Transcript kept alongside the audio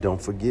Don't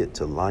forget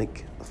to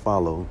like,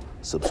 follow,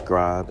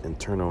 subscribe, and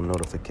turn on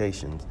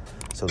notifications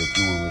so that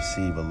you will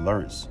receive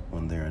alerts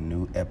when there are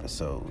new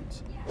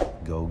episodes.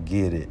 Go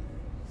get it.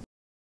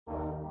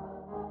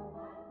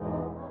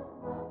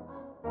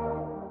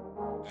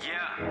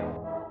 Yeah.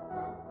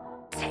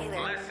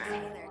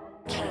 Listen,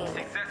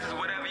 success is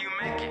whatever you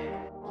make it.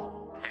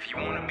 If you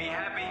want to be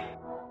happy,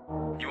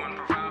 you want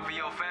to provide for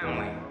your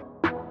family.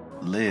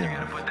 Live. You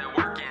gotta put that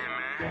work in,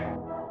 man.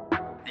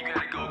 You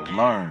gotta go get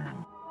Learn. it.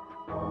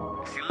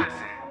 See,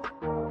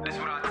 listen, this is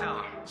what I tell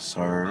them.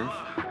 Serve.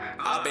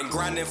 I've been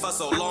grinding for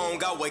so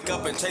long, I wake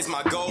up and chase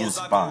my goals.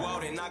 Inspire. I go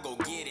out and I go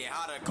get it.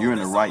 How to You're in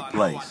the go, right that's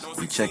all I know. place. I don't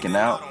You're succeed checking if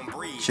I out don't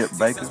breathe. Chip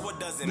Success, Baker, what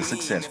does it the mean?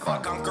 Success If I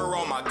Chronicles. conquer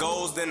all my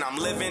goals, then I'm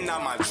living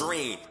out my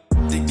dream.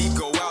 Dig deep,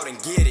 go out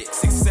and get it.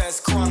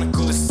 Success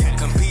Chronicles.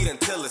 Compete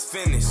until it's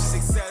finished.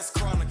 Success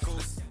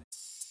Chronicles.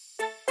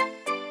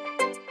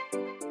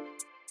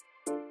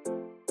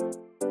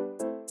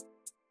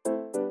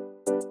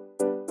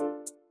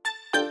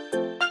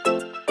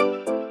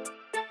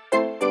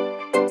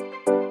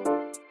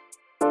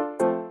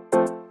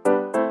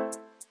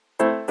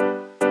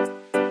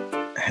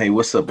 Hey,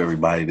 what's up,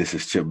 everybody? This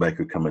is Chip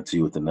Baker coming to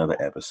you with another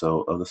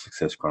episode of the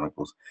Success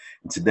Chronicles.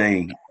 And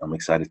today, I'm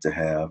excited to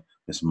have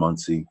Miss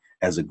Muncie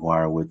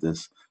Azaguara with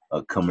us,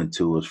 coming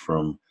to us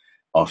from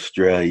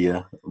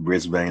Australia,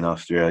 Brisbane,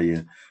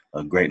 Australia.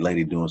 A great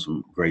lady doing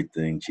some great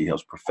things. She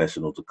helps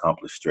professionals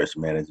accomplish stress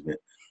management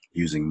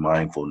using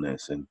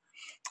mindfulness and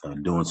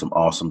doing some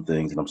awesome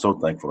things. And I'm so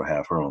thankful to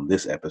have her on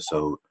this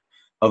episode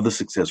of the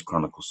Success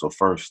Chronicles. So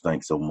first,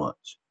 thanks so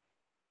much.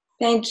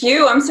 Thank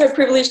you. I'm so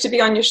privileged to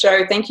be on your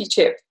show. Thank you,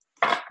 Chip.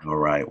 All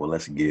right, well,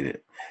 let's get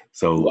it.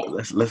 So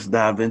Yeah. let's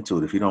dive into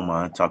it. If you don't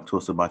mind, talk to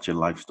us about your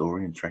life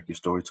story and track your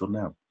story till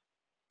now.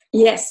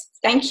 Yes,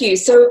 thank you.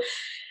 So,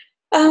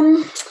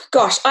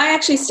 I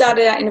actually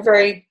started out in a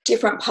very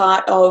different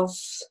part of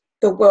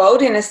the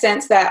world in a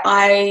sense that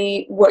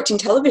I worked in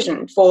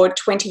television for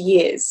 20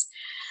 years.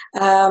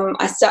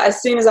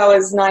 As soon as I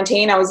was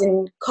 19, I was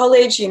in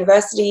college,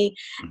 university,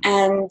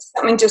 and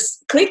something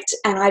just clicked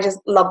and I just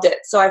loved it.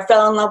 So I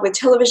fell in love with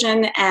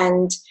television,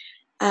 and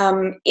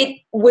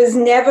it was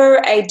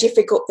never a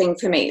difficult thing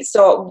for me.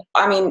 So,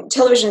 I mean,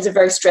 television is a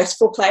very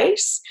stressful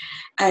place.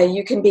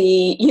 You can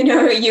be,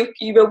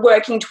 you were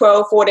working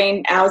 12,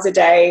 14 hours a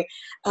day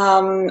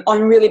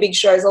on really big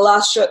shows. The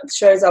last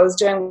shows I was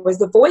doing was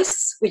The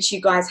Voice, which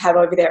you guys have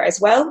over there as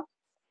well.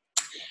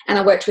 And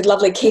I worked with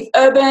lovely Keith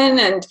Urban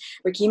and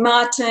Ricky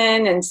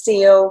Martin and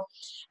Seal.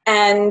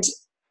 And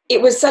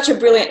it was such a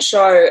brilliant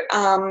show.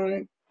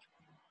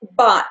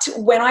 But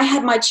when I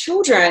had my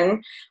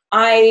children,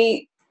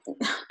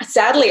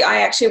 sadly,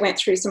 I actually went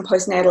through some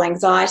postnatal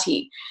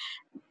anxiety.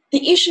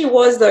 The issue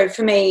was, though,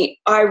 for me,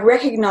 I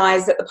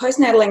recognized that the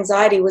postnatal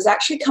anxiety was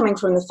actually coming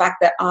from the fact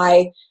that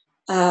I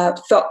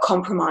felt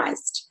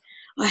compromised.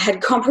 I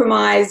had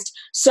compromised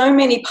so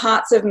many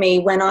parts of me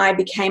when I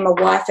became a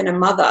wife and a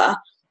mother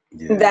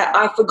that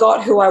I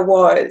forgot who I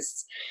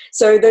was.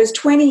 So those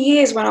 20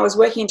 years when I was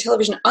working in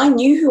television, I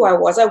knew who I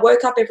was. I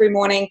woke up every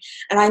morning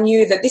and I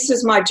knew that this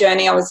was my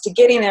journey. I was to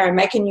get in there and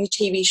make a new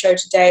TV show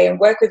today and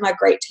work with my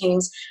great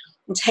teams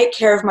and take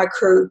care of my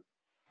crew.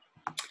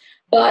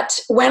 But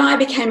when I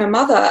became a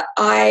mother,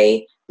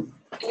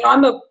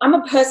 I'm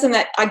a person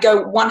that I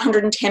go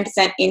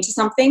 110% into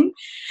something.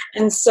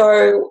 And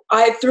so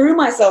I threw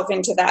myself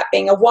into that,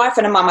 being a wife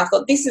and a mum. I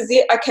thought, this is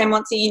it. Okay,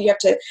 Monty, you have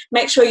to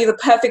make sure you're the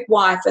perfect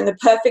wife and the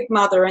perfect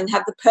mother and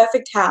have the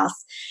perfect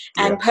house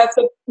and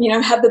perfect,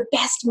 have the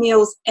best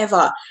meals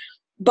ever.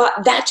 But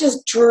that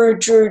just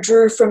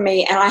drew from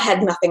me, and I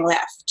had nothing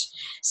left.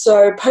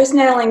 So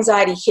postnatal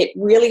anxiety hit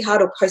really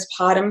hard, or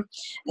postpartum,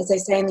 as they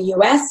say in the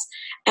US,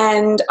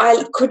 and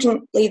I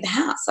couldn't leave the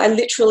house. I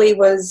literally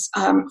was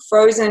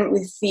frozen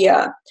with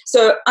fear.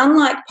 So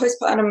unlike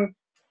postpartum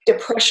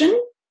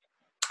depression,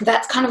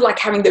 that's kind of like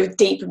having the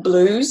deep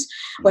blues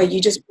where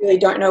you just really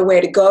don't know where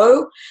to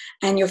go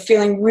and you're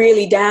feeling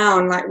really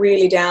down,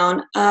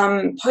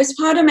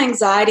 postpartum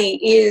anxiety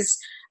is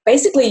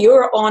basically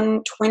you're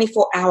on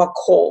 24-hour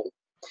call.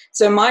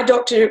 So my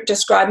doctor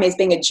described me as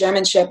being a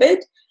German Shepherd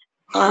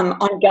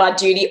on guard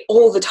duty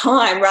all the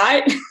time,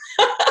 right?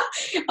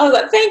 I was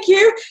like, thank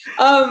you.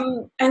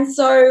 And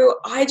so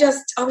I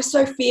was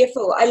so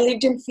fearful. I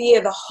lived in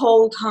fear the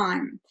whole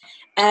time.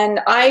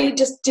 And I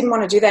just didn't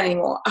want to do that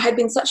anymore. I had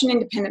been such an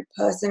independent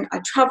person.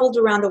 I traveled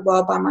around the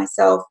world by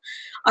myself.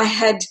 I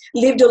had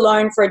lived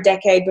alone for a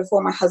decade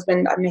before my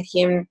husband, I met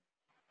him.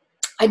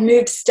 I'd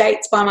moved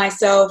states by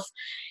myself.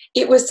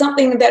 It was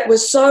something that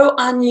was so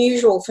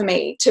unusual for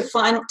me to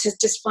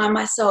just find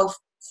myself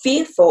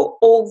fearful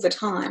all the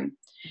time.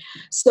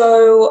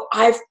 So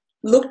I've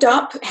looked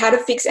up how to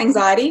fix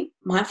anxiety.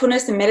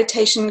 Mindfulness and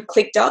meditation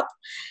clicked up.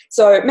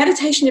 So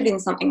meditation had been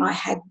something I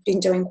had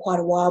been doing quite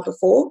a while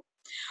before,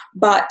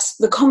 but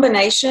the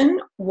combination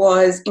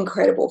was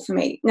incredible for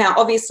me. Now,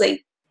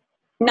 obviously,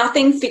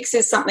 nothing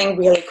fixes something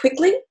really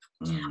quickly,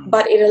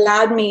 but it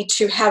allowed me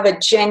to have a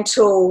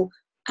gentle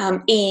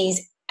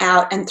ease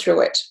out and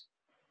through it.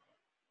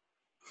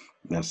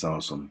 That's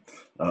awesome.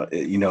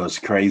 It's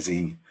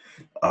crazy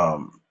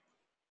um,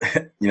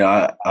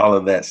 all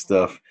of that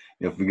stuff.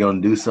 If we're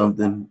gonna do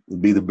something,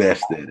 be the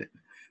best at it.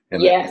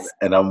 And Yes.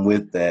 and I'm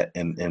with that.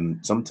 And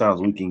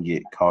sometimes we can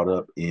get caught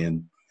up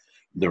in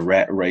the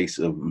rat race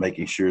of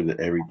making sure that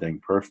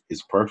everything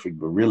is perfect.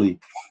 But really,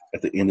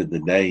 at the end of the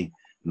day,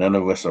 none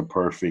of us are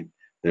perfect.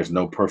 There's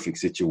no perfect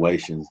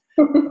situations.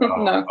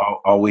 No.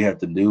 All we have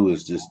to do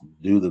is just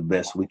do the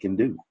best we can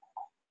do.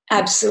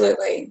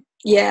 Absolutely.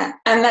 Yeah.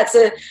 And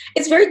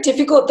it's very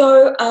difficult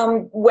though,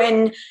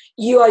 when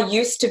you are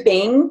used to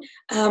being,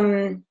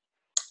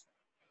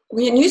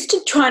 we're used to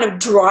kind of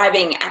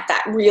driving at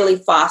that really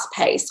fast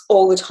pace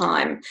all the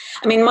time.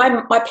 I mean,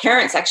 my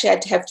parents actually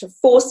had to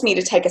force me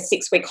to take a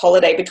 6-week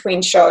holiday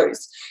between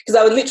shows because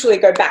I would literally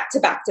go back to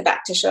back to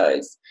back to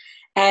shows.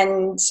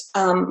 And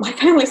my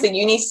family said,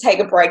 you need to take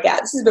a break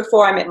out. This is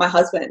before I met my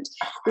husband.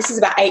 This is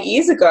about 8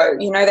 years ago.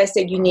 They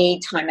said you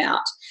need time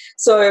out.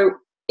 So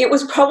it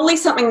was probably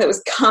something that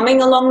was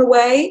coming along the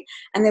way.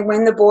 And then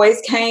when the boys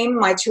came,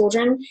 my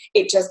children,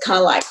 it just kind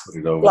of like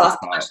last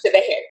punch to the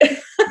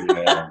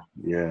head.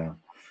 Yeah.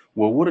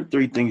 Well, what are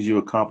 3 things you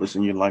accomplished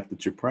in your life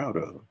that you're proud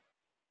of?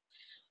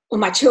 Well,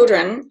 my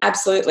children,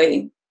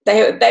 absolutely.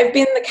 They've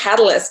been the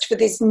catalyst for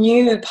this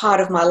new part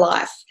of my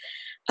life.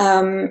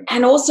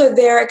 And also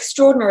they're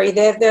extraordinary.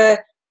 They're the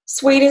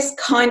sweetest,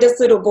 kindest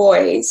little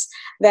boys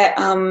that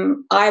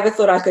I ever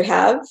thought I could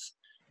have.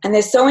 And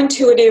they're so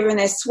intuitive and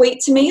they're sweet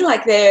to me.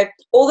 Like they're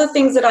all the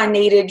things that I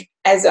needed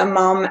as a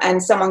mum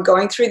and someone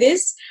going through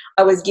this,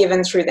 I was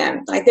given through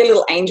them. Like they're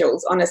little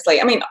angels,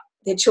 honestly. I mean,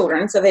 they're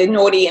children, so they're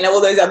naughty and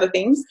all those other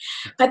things.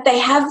 But they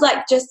have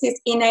like just this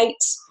innate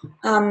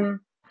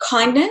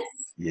kindness,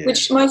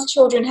 which most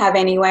children have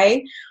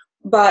anyway.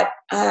 But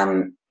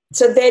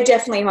so they're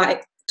definitely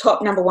my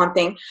top number 1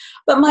 thing.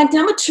 But my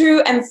number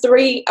 2 and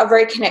 3 are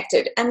very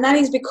connected. And that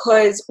is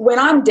because when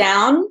I'm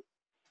down,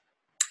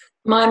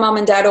 my mum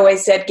and dad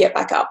always said, get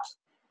back up.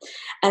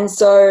 And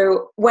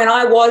so when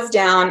I was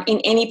down in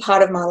any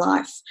part of my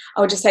life, I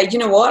would just say, you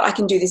know what, I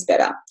can do this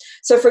better.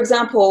 So, for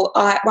example,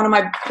 one of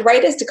my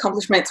greatest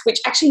accomplishments,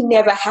 which actually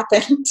never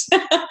happened,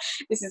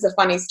 this is a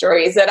funny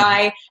story, is that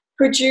I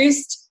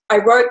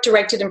wrote,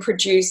 directed and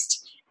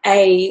produced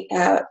a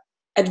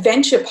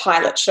adventure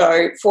pilot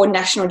show for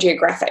National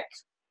Geographic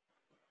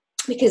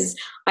because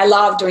I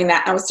love doing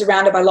that. I was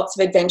surrounded by lots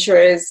of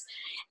adventurers.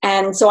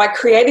 And so I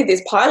created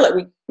this pilot.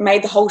 We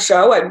made the whole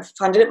show. I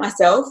funded it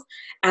myself.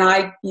 And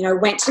I,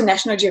 went to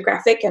National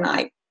Geographic and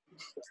I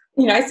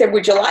said,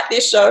 would you like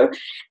this show?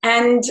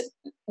 And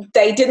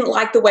they didn't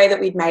like the way that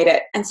we'd made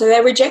it. And so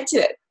they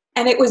rejected it.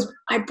 And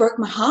I broke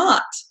my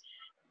heart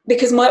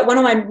because one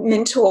of my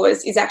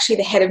mentors is actually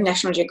the head of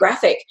National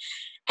Geographic.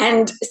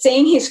 And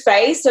seeing his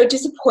face so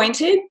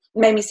disappointed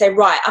made me say,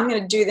 right, I'm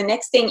going to do the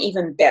next thing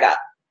even better.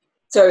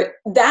 So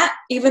that,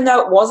 even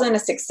though it wasn't a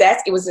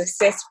success, it was a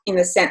success in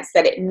the sense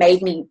that it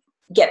made me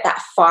get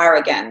that fire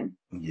again.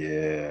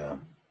 Yeah.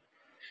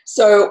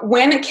 So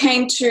when it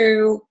came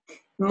to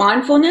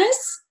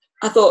mindfulness,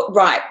 I thought,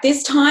 right,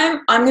 this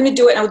time I'm going to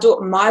do it and I'll do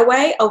it my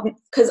way.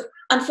 Because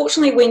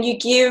unfortunately, when you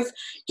give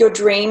your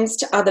dreams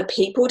to other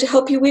people to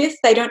help you with,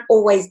 they don't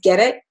always get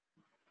it.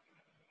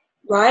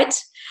 Right?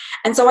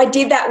 And so I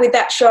did that with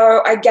that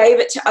show. I gave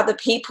it to other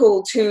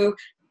people to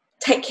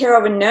take care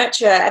of and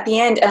nurture at the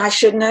end, and I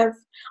shouldn't have.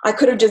 I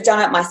could have just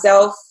done it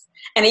myself.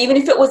 And even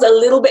if it was a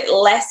little bit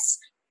less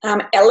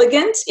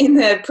elegant in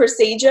the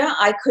procedure,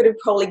 I could have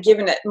probably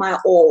given it my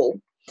all.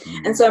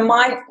 And so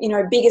my,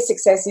 biggest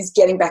success is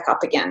getting back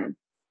up again.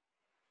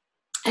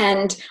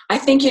 And I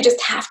think you just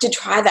have to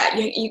try that.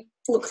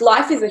 Look,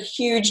 life is a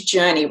huge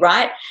journey,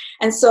 right?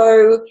 And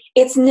so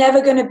it's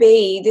never going to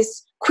be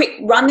this quick,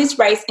 run this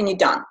race and you're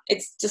done.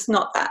 It's just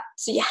not that.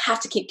 So you have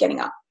to keep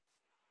getting up.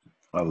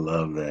 I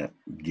love that.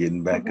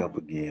 Getting back up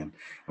again.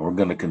 And we're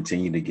going to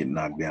continue to get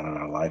knocked down in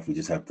our life. We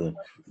just have to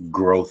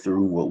grow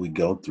through what we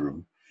go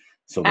through.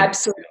 So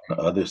absolutely, on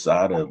the other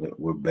side of it,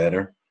 we're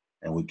better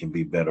and we can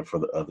be better for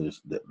the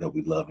others that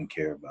we love and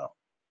care about.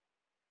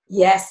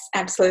 Yes,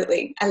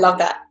 absolutely. I love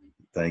that.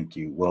 Thank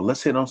you. Well,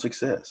 let's hit on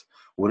success.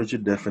 What is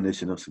your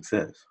definition of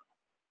success?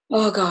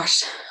 Oh,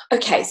 gosh.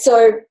 Okay.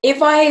 So if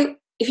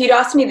you'd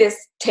asked me this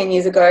 10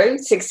 years ago,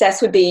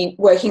 success would be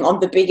working on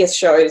the biggest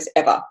shows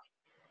ever.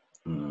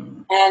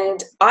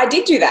 And I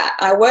did do that.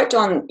 I worked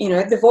on,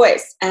 The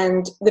Voice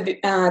and The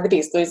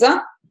Biggest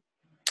Loser.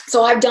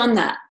 So I've done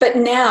that. But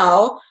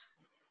now,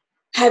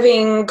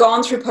 having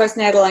gone through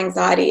postnatal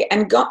anxiety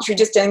and gone through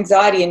just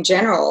anxiety in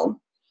general,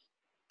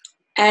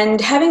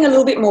 and having a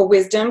little bit more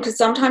wisdom, because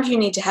sometimes you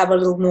need to have a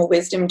little more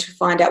wisdom to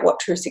find out what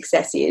true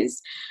success is.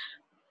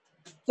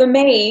 For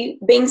me,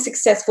 being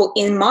successful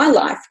in my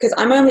life, because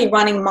I'm only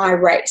running my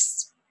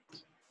race,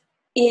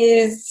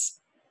 is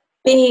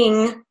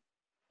being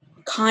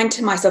kind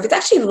to myself. It's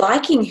actually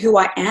liking who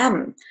I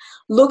am,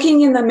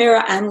 looking in the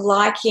mirror and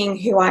liking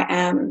who I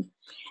am,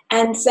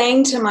 and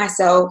saying to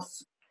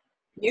myself,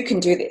 you can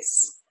do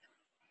this,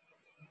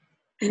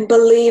 and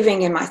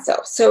believing in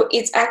myself. So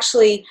it's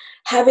actually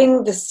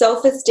having the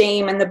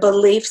self-esteem and the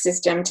belief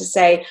system to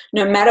say,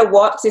 no matter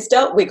what,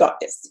 sister, we got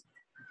this.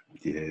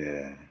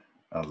 Yeah.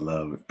 I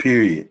love it.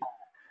 Period.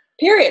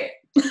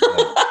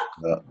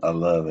 I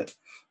love it.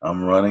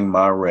 I'm running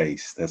my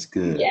race. That's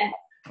good. Yeah.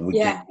 And we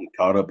can't get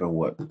caught up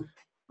in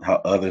how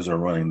others are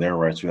running their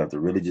race. We have to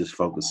really just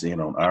focus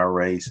in on our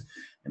race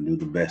and do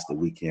the best that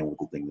we can with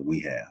the thing that we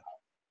have.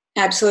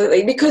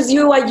 Absolutely, because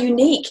you are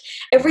unique.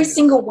 Every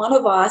single one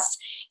of us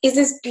is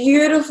this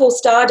beautiful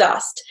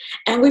stardust,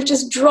 and we've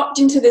just dropped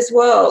into this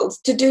world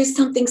to do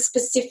something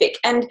specific.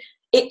 And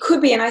it could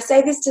be, and I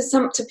say this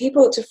to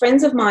people, to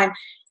friends of mine,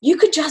 you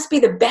could just be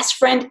the best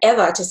friend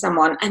ever to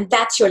someone, and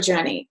that's your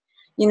journey.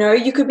 You know,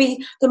 you could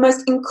be the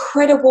most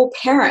incredible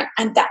parent,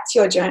 and that's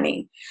your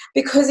journey.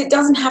 Because it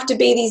doesn't have to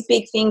be these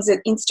big things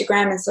that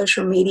Instagram and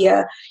social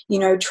media, you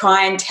know,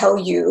 try and tell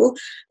you,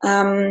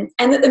 and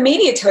that the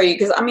media tell you.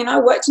 Because, I mean, I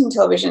worked in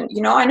television,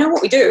 you know, I know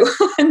what we do.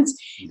 And,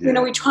 you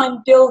know, we try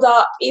and build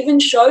up even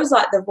shows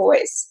like The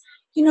Voice.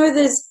 You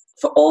know,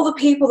 for all the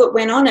people that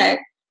went on it,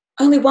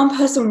 only one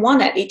person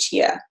won it each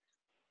year.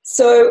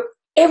 So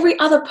every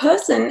other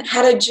person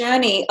had a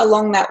journey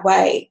along that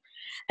way.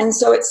 And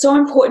so it's so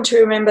important to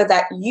remember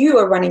that you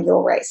are running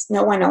your race,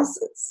 no one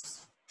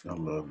else's. I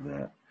love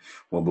that.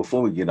 Well,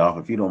 before we get off,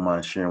 if you don't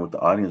mind sharing with the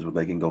audience where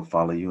they can go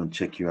follow you and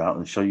check you out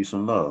and show you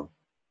some love.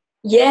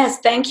 Yes,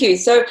 thank you.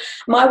 So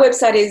my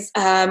website is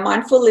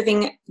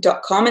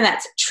mindfulliving.com, and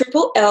that's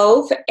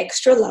L for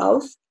extra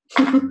love.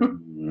 I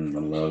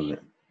love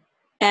it.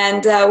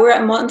 And we're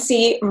at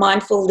Monsi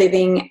Mindful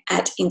Living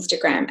at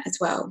Instagram as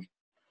well.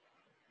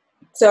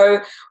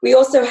 So we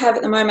also have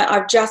at the moment,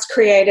 I've just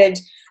created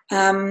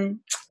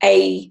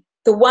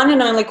the one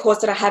and only course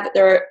that I have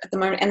there at the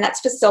moment, and that's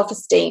for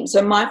self-esteem.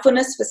 So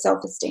mindfulness for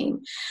self-esteem,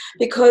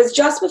 because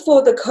just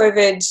before the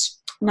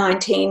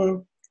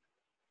COVID-19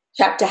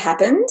 chapter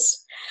happened,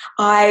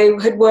 I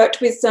had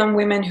worked with some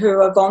women who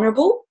are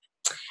vulnerable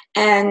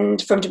and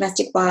from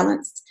domestic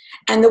violence.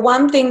 And the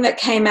one thing that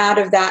came out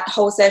of that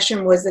whole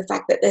session was the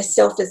fact that their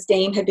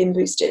self-esteem had been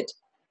boosted.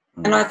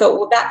 And I thought,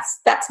 well,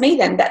 that's me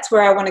then. That's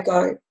where I want to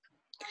go.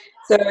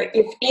 So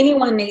if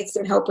anyone needs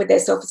some help with their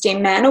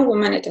self-esteem, man or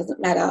woman, it doesn't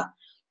matter.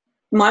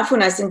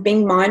 Mindfulness and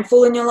being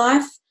mindful in your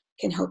life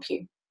can help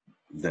you.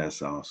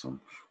 That's awesome.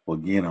 Well,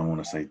 again, I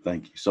want to say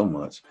thank you so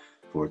much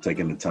for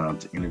taking the time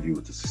to interview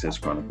with the Success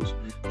Chronicles.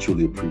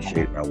 Truly appreciate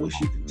it, and I wish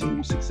you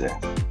continued success.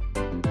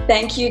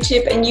 Thank you,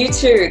 Chip, and you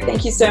too.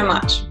 Thank you so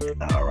much.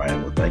 All right.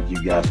 Well, thank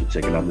you guys for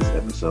checking out this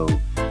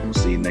episode. We'll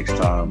see you next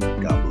time.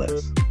 God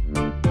bless.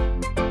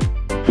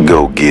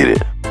 Go get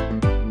it.